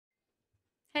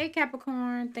Hey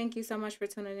Capricorn, thank you so much for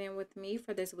tuning in with me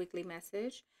for this weekly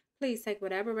message. Please take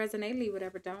whatever resonate, leave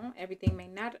whatever don't. Everything may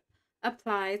not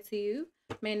apply to you,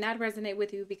 may not resonate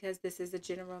with you because this is a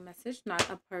general message, not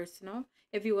a personal.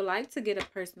 If you would like to get a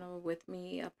personal with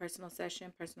me, a personal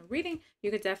session, personal reading,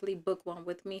 you could definitely book one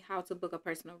with me. How to book a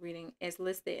personal reading is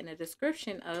listed in the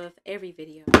description of every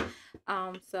video.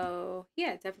 So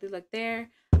yeah, definitely look there.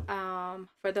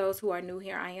 For those who are new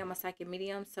here, I am a psychic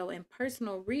medium. So in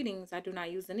personal readings, I do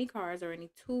not use any cards or any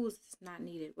tools. It's not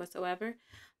needed whatsoever.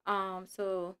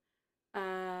 So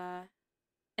uh,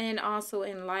 and also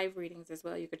in live readings as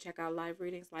well. You could check out live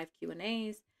readings, live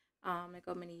Q&As. I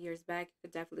go many years back. You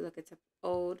could definitely look into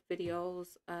old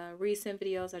videos, recent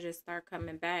videos. I just start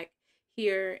coming back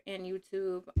here in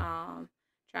YouTube,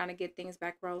 trying to get things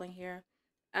back rolling here.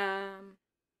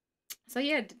 So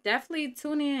yeah, definitely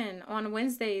tune in on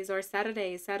Wednesdays or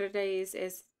Saturdays. Saturdays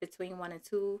is between 1 and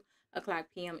 2 o'clock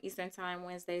p.m. Eastern time.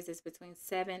 Wednesdays is between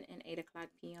 7 and 8 o'clock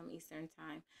p.m. Eastern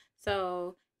time.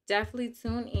 So definitely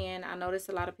tune in. I notice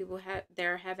a lot of people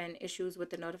they're having issues with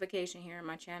the notification here in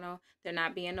my channel. They're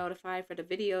not being notified for the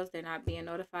videos. They're not being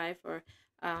notified for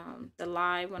the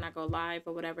live when I go live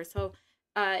or whatever. So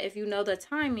if you know the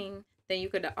timing, then you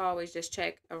could always just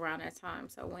check around that time.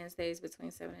 So Wednesdays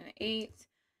between 7 and 8,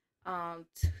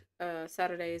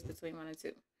 Saturdays between 1 and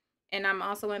 2. And I'm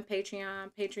also in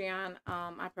Patreon.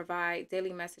 I provide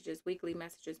daily messages, weekly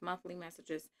messages, monthly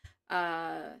messages,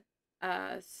 uh,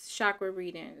 chakra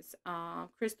readings,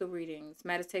 crystal readings,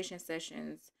 meditation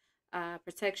sessions,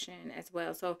 protection as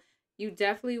well. So you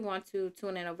definitely want to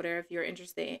tune in over there if you're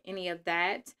interested in any of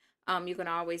that. You can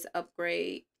always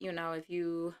upgrade, if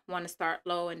you want to start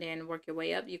low and then work your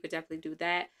way up, you could definitely do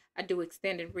that. I do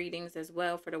extended readings as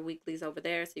well for the weeklies over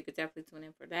there, so you could definitely tune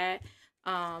in for that.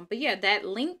 But yeah, that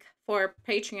link for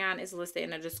Patreon is listed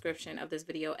in the description of this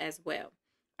video as well.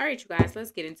 All right, you guys,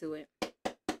 let's get into it.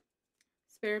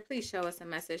 Spirit, please show us a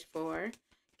message for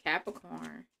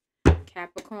Capricorn.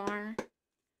 Capricorn,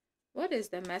 what is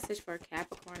the message for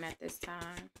Capricorn at this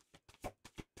time?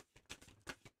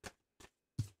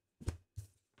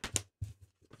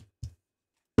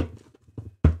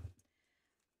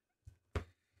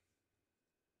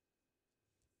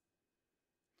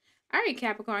 All right,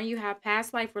 Capricorn, you have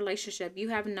past life relationship. You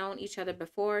have known each other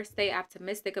before. Stay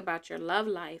optimistic about your love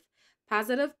life.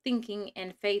 Positive thinking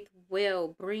and faith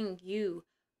will bring you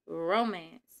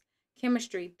romance.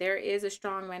 Chemistry, there is a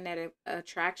strong magnetic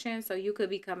attraction. So you could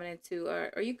be coming into,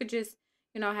 or you could just,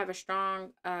 have a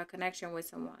strong connection with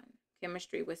someone,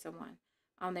 chemistry with someone.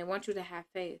 They want you to have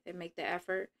faith and make the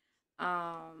effort.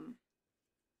 Um,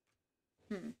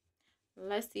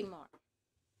 let's see more.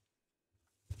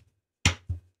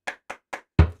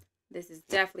 This is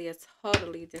definitely a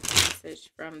totally different message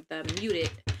from the muted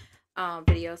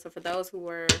video. So for those who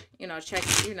were,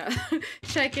 checking,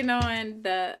 checking on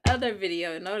the other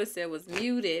video, notice it was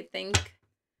muted.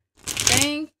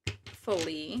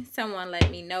 Thankfully, someone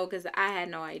let me know because I had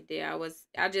no idea.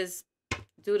 I just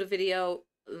do the video,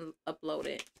 upload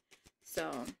it.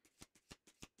 So,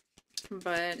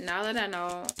 but now that I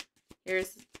know,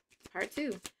 here's part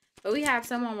 2. But we have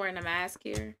someone wearing a mask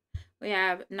here. We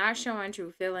have not showing true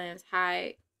feelings,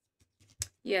 hide.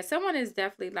 Yeah, someone is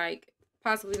definitely like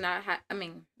possibly not.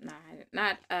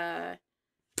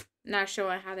 Not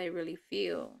showing how they really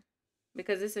feel,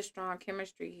 because it's a strong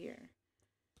chemistry here.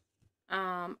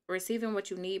 Receiving what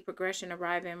you need, progression,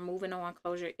 arriving, moving on,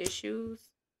 closure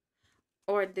issues,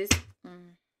 or this.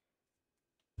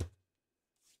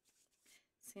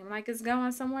 Seem like it's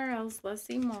going somewhere else. Let's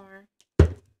see more.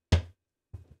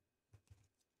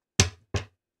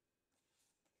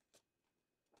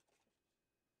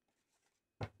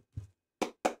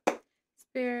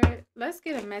 Spirit, let's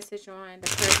get a message on the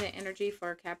present energy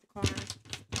for Capricorn.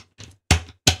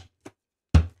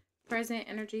 Present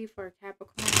energy for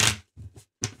Capricorn.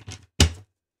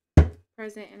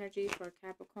 Present energy for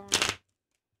Capricorn.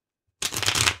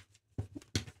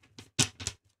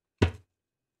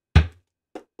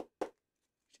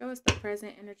 Show us the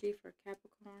present energy for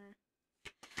Capricorn.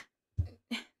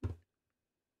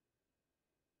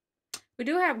 We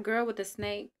do have girl with a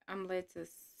snake. I'm led to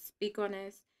speak on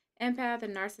this. Empath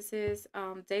and narcissist,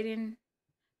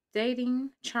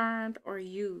 dating, charmed, or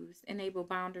used, enable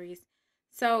boundaries.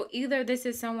 So either this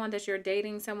is someone that you're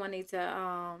dating, someone needs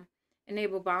to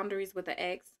enable boundaries with the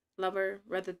ex, lover,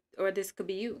 or this could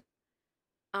be you.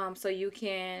 So you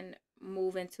can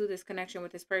move into this connection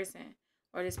with this person,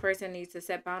 or this person needs to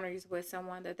set boundaries with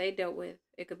someone that they dealt with.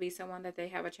 It could be someone that they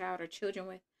have a child or children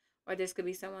with, or this could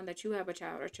be someone that you have a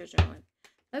child or children with.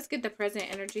 Let's get the present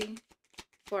energy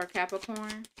for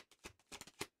Capricorn.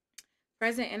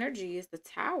 Present energy is the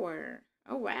Tower.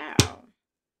 Oh, wow.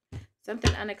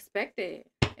 Something unexpected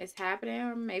is happening.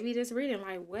 Or maybe this reading,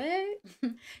 like, what?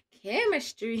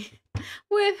 Chemistry?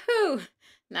 With who?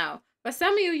 No. But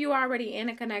some of you, you already in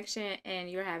a connection and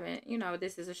you're having,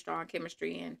 this is a strong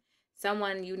chemistry and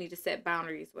someone you need to set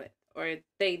boundaries with, or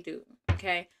they do.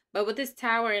 Okay. But with this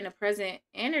tower in the present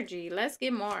energy, let's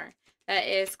get more. That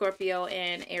is Scorpio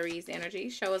and Aries energy.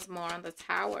 Show us more on the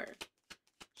tower.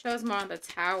 Show us more on the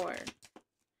tower.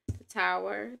 The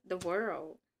tower, the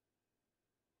world.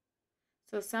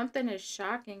 So something is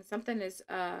shocking. Something is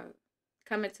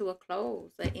coming to a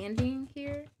close. An ending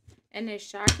here. And it's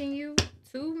shocking you.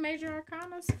 2 major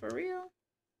arcanas? For real?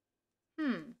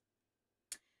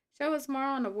 Show us more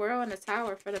on the world and the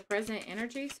tower for the present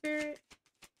energy, Spirit.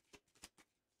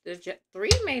 The 3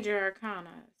 major arcanas.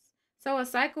 So a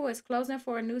cycle is closing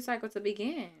for a new cycle to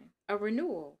begin. A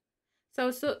renewal.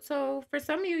 So for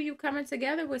some of you, you coming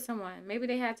together with someone. Maybe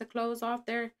they had to close off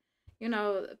their,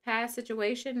 past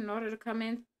situation in order to come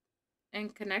in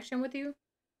connection with you.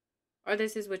 Or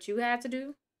this is what you had to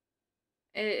do.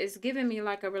 It's giving me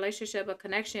like a relationship, a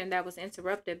connection that was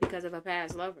interrupted because of a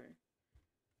past lover.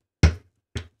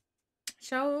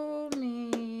 Show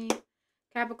me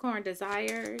Capricorn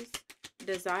desires.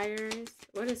 Desires.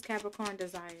 What is Capricorn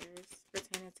desires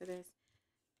pertaining to this?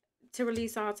 To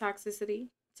release all toxicity.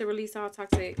 To release all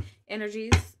toxic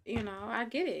energies. I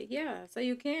get it. Yeah. So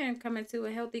you can come into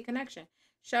a healthy connection.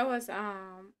 Show us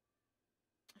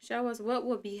what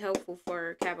would be helpful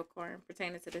for Capricorn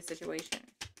pertaining to this situation.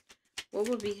 What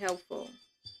would be helpful?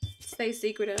 Stay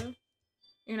secretive.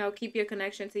 Keep your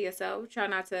connection to yourself. Try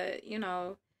not to,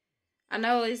 I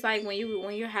know it's like when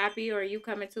you're happy or you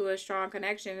come into a strong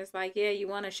connection, it's like, yeah, you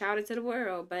want to shout it to the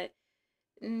world, but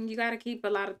you got to keep a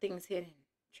lot of things hidden.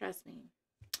 Trust me.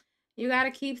 You got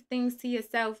to keep things to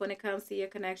yourself when it comes to your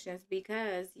connections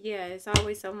because, yeah, it's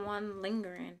always someone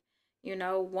lingering,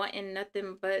 wanting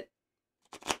nothing but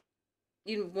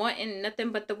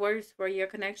the worst for your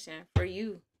connection, for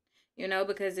you,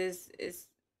 because it's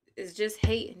just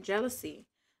hate and jealousy.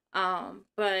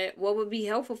 But what would be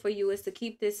helpful for you is to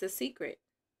keep this a secret.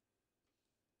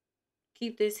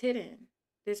 Keep this hidden,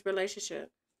 this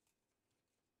relationship.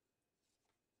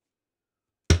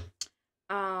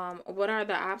 What are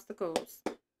the obstacles?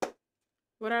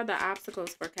 What are the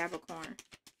obstacles for Capricorn?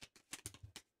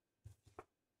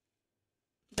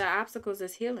 The obstacles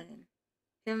is healing.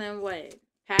 Healing what?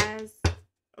 Past?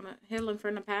 Healing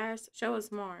from the past? Show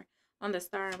us more on the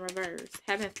star in reverse.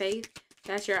 Having faith.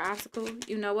 That's your obstacle.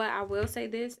 You know what? I will say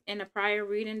this. In a prior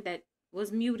reading that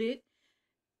was muted,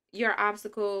 your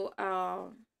obstacle,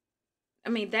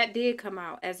 that did come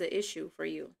out as an issue for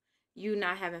you. You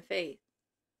not having faith.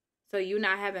 So you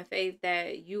not having faith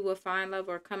that you will find love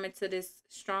or come into this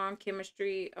strong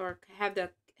chemistry or have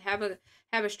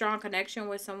a strong connection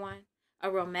with someone,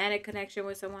 a romantic connection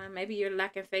with someone. Maybe you're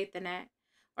lacking faith in that.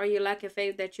 Or you're lacking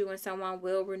faith that you and someone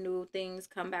will renew things,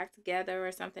 come back together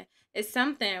or something.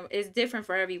 It's different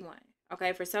for everyone.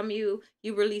 Okay, for some of you,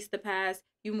 you release the past,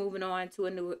 you moving on to a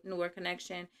newer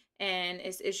connection, and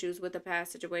it's issues with the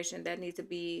past situation that need to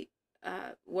be,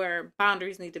 where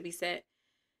boundaries need to be set.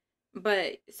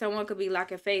 But someone could be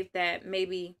lacking faith that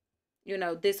maybe, you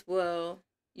will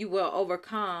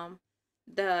overcome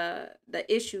the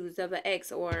issues of an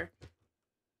ex, or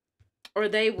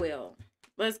they will.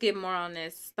 Let's get more on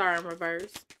this star in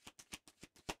reverse.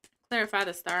 Clarify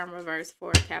the star in reverse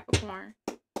for Capricorn.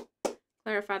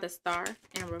 Clarify the star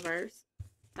in reverse.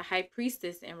 The high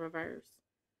priestess in reverse.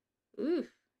 Ooh,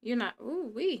 you're not.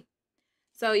 Ooh, wee.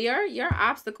 So your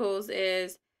obstacles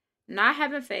is not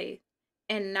having faith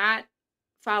and not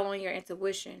following your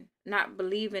intuition, not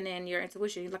believing in your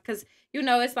intuition. Because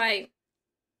it's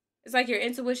like your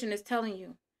intuition is telling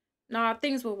you, no,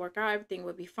 things will work out, everything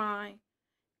will be fine.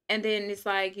 And then it's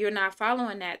like you're not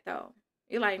following that though.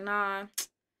 You're like, nah,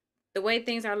 the way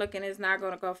things are looking is not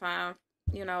gonna go fine,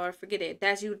 or forget it.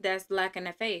 That's lacking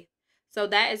the faith. So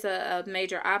that is a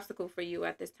major obstacle for you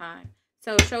at this time.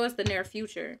 So show us the near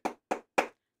future.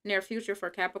 Near future for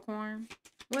Capricorn.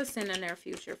 What's in the near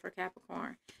future for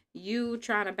Capricorn? You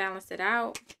trying to balance it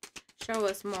out. Show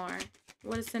us more.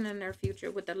 What is in the near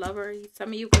future with the lover? Some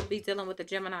of you could be dealing with a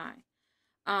Gemini.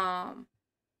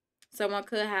 Someone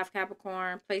could have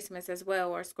Capricorn placements as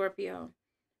well, or Scorpio.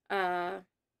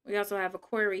 We also have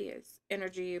Aquarius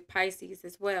energy, Pisces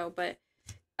as well. But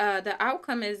the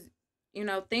outcome is,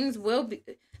 things will be.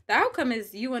 The outcome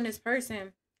is you and this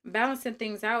person balancing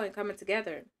things out and coming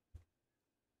together.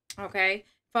 Okay,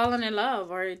 falling in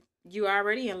love, or you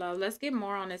already in love. Let's get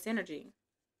more on this energy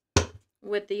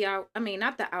with the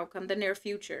not the outcome, the near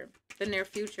future,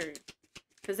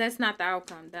 because that's not the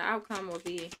outcome. The outcome will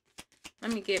be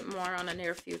Let me get more on the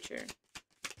near future.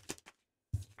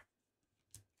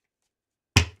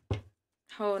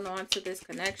 Holding on to this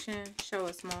connection. Show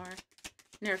us more.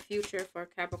 Near future for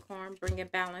Capricorn. Bringing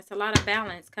balance. A lot of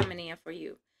balance coming in for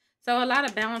you. So a lot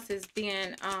of balance is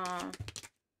being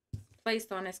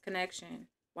placed on this connection.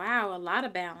 Wow, a lot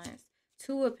of balance.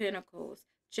 Two of Pentacles.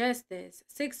 Justice.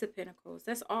 Six of Pentacles.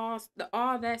 That's all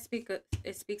that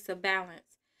speaks of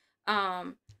balance.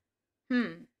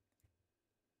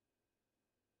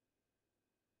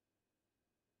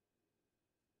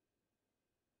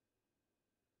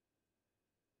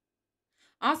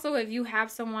 Also, if you have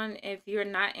someone, if you're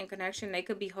not in connection, they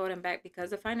could be holding back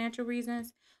because of financial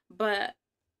reasons. But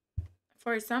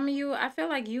for some of you, I feel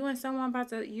like you and someone about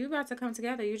to come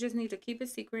together. You just need to keep it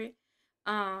secret.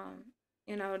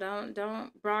 You know,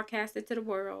 don't broadcast it to the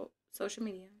world. Social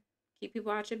media. Keep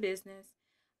people out your business.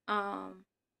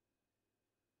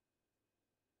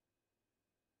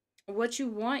 What you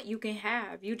want, you can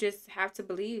have. You just have to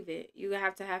believe it. You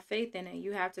have to have faith in it.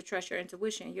 You have to trust your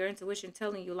intuition. Your intuition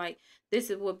telling you, like,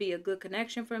 will be a good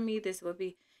connection for me. This will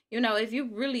be, if you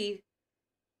really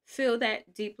feel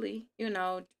that deeply,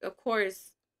 of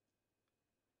course,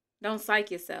 don't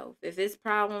psych yourself. If it's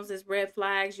problems, it's red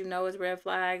flags, it's red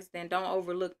flags, then don't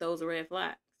overlook those red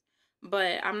flags.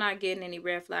 But I'm not getting any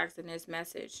red flags in this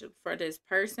message for this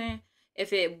person.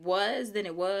 If it was, then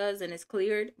it was and it's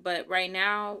cleared. But right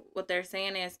now, what they're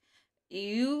saying is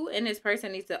you and this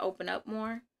person needs to open up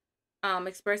more.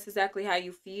 Express exactly how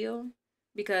you feel.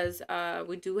 Because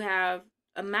we do have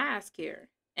a mask here.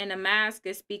 And the mask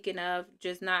is speaking of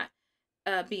just not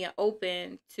being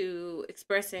open to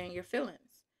expressing your feelings.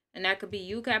 And that could be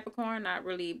you, Capricorn, not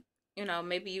really,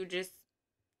 maybe you just,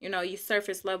 you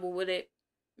surface level with it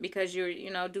because you're,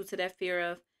 due to that fear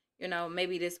of,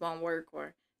 maybe this won't work,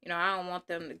 or, I don't want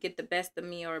them to get the best of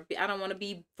me, or I don't want to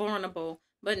be vulnerable.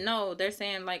 But no, they're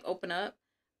saying, like, open up.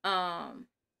 And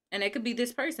it could be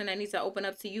this person that needs to open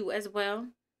up to you as well.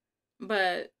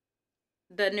 But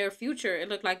the near future, it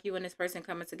looked like you and this person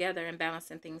coming together and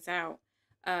balancing things out.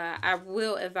 I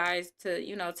will advise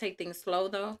to, take things slow,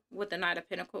 though, with the Knight of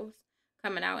Pentacles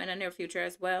coming out in the near future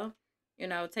as well.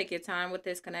 Take your time with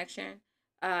this connection.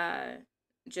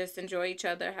 Just enjoy each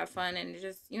other, have fun, and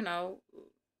just,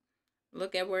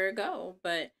 look at where it go.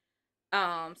 But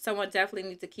someone definitely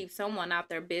needs to keep someone out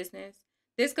their business.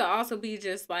 This could also be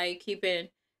just like keeping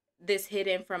this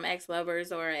hidden from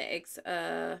ex-lovers or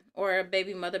or a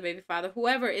baby mother, baby father,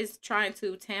 whoever is trying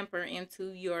to tamper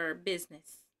into your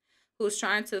business, who's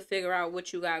trying to figure out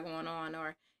what you got going on,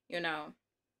 or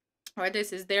or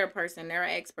this is their person, their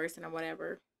ex person, or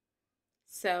whatever.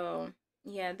 So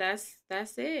yeah, that's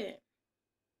it.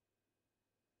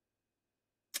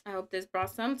 I hope this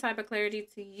brought some type of clarity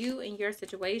to you in your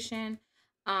situation.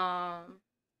 Yeah.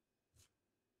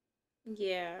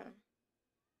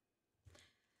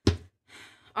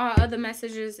 All other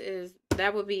messages is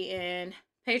that will be in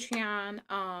Patreon.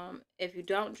 If you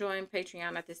don't join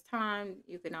Patreon at this time,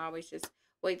 you can always just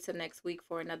wait till next week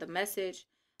for another message.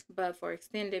 But for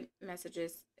extended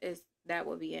messages, that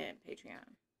will be in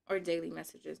Patreon, or daily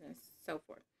messages and so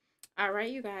forth. All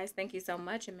right, you guys, thank you so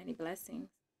much and many blessings.